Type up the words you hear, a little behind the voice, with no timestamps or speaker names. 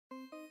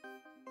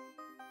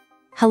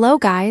Hello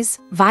guys,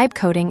 Vibe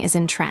coding is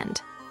in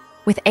trend.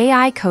 With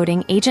AI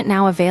coding agent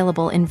now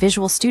available in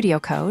Visual Studio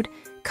Code,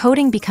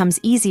 coding becomes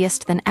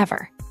easiest than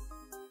ever.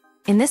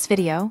 In this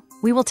video,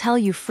 we will tell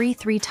you free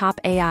 3 top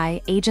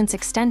AI agents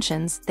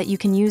extensions that you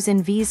can use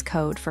in V's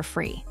Code for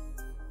free.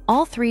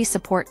 All 3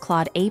 support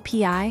Claude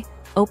API,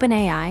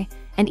 OpenAI,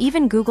 and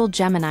even Google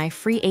Gemini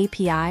free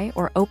API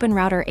or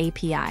OpenRouter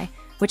API,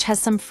 which has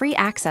some free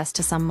access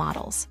to some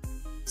models.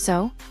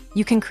 So,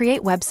 you can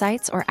create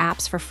websites or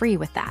apps for free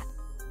with that.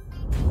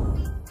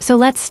 So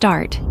let's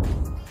start.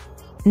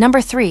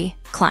 Number 3,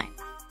 Client.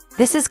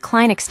 This is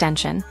Client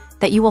extension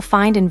that you will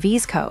find in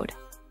V's Code.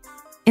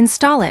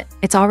 Install it,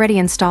 it's already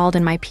installed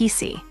in my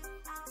PC.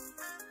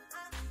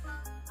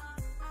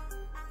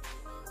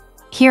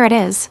 Here it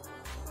is.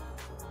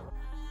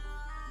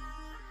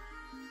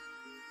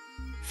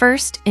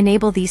 First,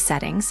 enable these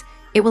settings.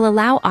 It will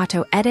allow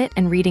auto edit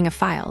and reading of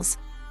files.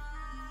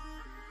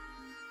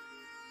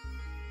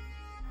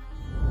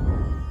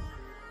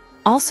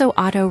 Also,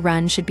 auto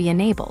run should be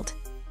enabled.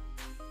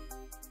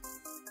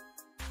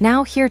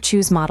 Now here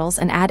choose Models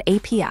and add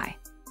API.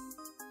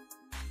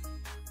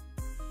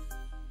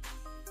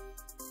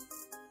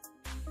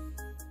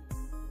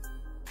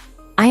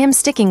 I am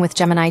sticking with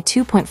Gemini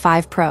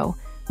 2.5 Pro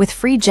with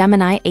free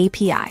Gemini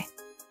API.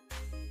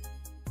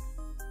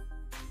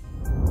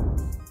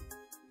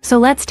 So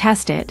let's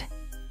test it.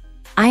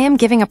 I am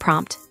giving a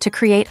prompt to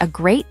create a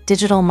great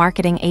digital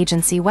marketing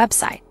agency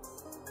website.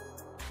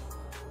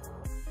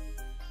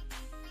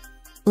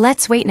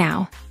 Let's wait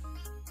now.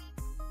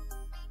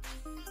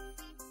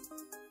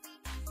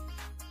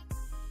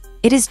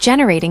 It is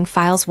generating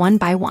files one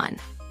by one.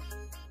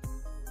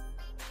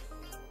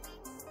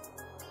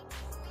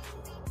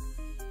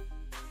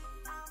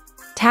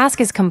 Task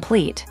is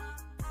complete.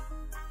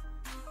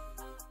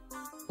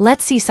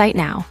 Let's see site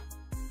now.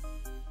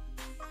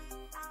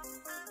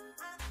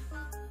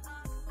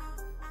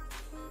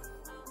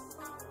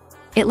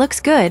 It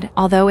looks good,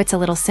 although it's a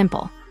little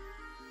simple.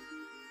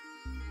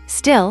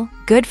 Still,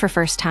 good for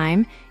first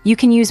time. You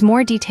can use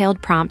more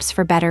detailed prompts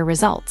for better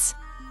results.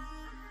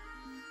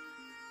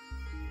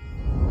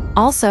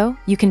 Also,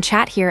 you can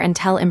chat here and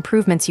tell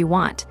improvements you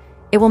want.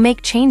 It will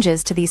make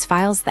changes to these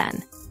files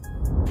then.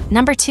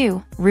 Number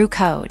 2, Roo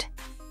Code.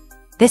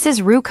 This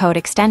is Roo Code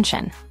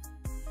extension.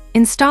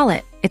 Install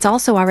it, it's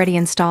also already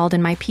installed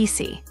in my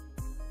PC.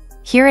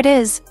 Here it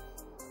is.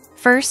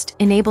 First,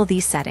 enable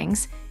these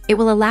settings. It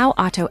will allow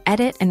auto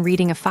edit and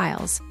reading of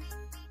files.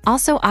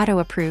 Also, auto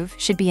approve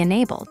should be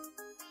enabled.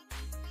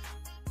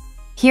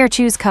 Here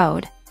choose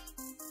Code.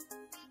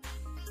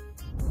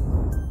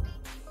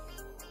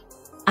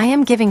 I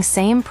am giving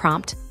same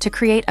prompt to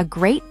create a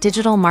great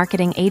digital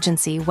marketing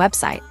agency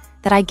website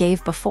that I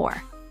gave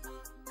before.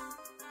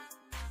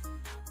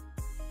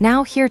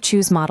 Now here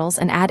choose Models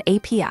and add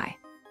API.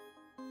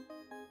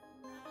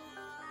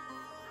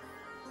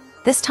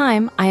 This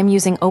time I am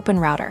using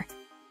OpenRouter.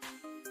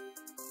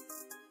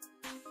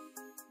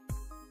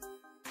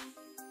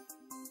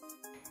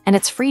 And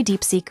it's free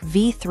DeepSeek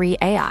v3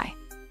 AI.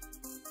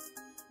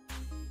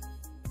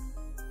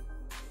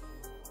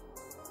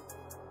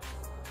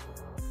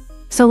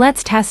 So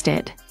let's test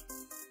it.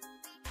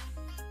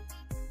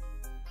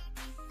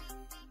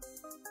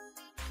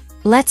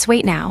 Let's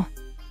wait now.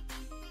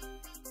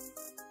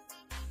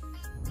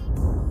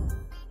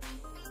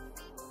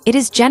 It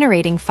is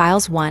generating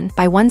files one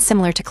by one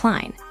similar to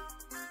Klein.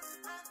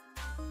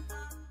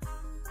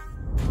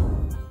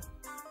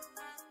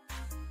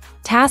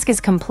 Task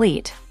is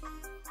complete.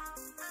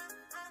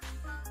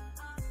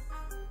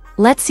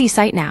 Let's see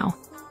site now.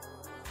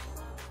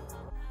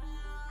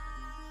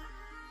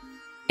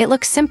 It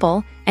looks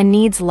simple and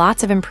needs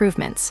lots of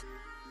improvements.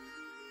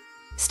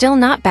 Still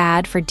not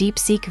bad for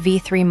DeepSeek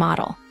v3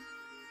 model.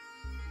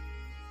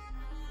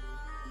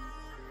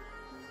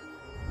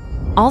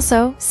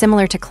 Also,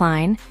 similar to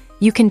Klein,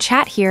 you can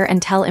chat here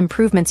and tell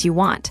improvements you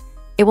want.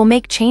 It will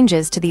make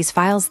changes to these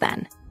files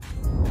then.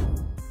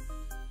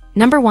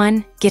 Number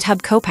 1,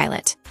 GitHub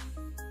Copilot.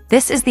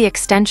 This is the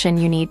extension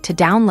you need to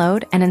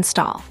download and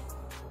install.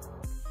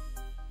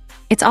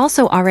 It's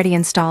also already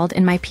installed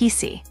in my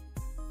PC.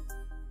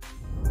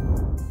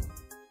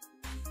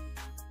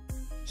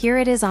 Here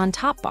it is on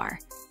top bar.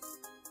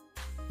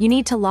 You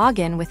need to log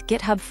in with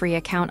GitHub free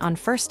account on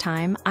first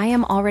time. I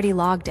am already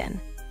logged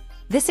in.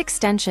 This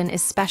extension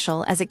is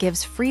special as it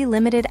gives free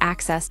limited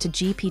access to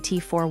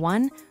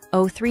GPT-4.1,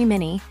 O3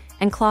 Mini,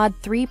 and Claude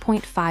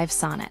 3.5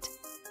 Sonnet.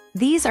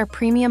 These are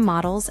premium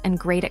models and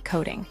great at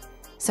coding,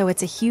 so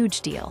it's a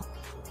huge deal.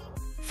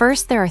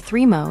 First, there are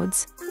 3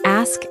 modes: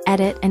 Ask,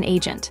 Edit, and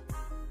Agent.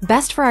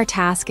 Best for our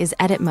task is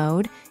Edit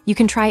mode. You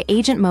can try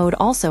Agent mode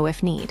also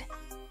if need.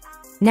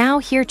 Now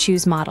here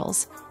choose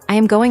Models. I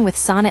am going with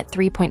Sonnet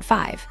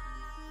 3.5.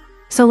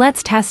 So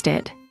let's test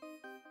it.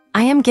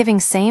 I am giving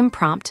same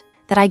prompt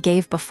that I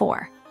gave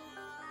before.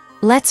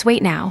 Let's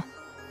wait now.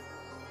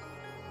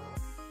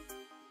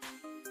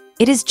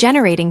 It is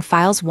generating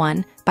files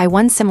one by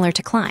one similar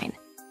to Klein.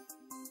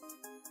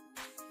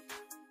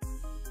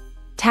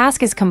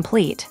 Task is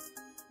complete.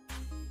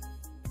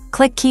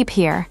 Click Keep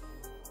here.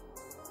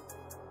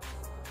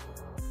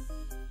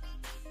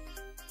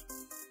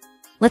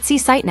 Let's see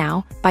site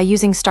now by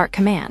using start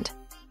command.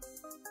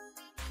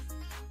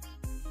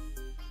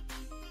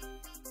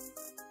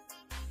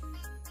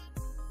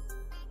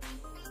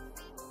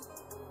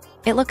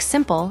 It looks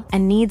simple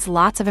and needs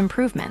lots of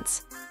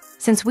improvements.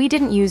 Since we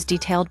didn't use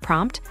detailed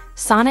prompt,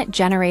 Sonnet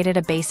generated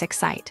a basic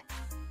site.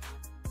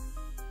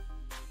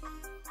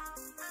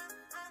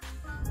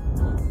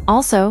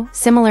 Also,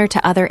 similar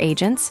to other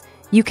agents,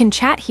 you can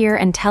chat here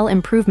and tell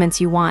improvements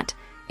you want.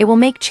 It will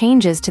make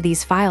changes to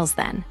these files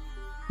then.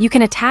 You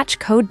can attach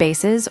code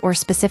bases or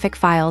specific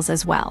files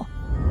as well.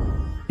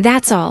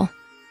 That's all.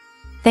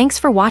 Thanks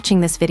for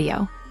watching this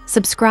video.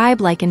 Subscribe,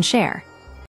 like, and share.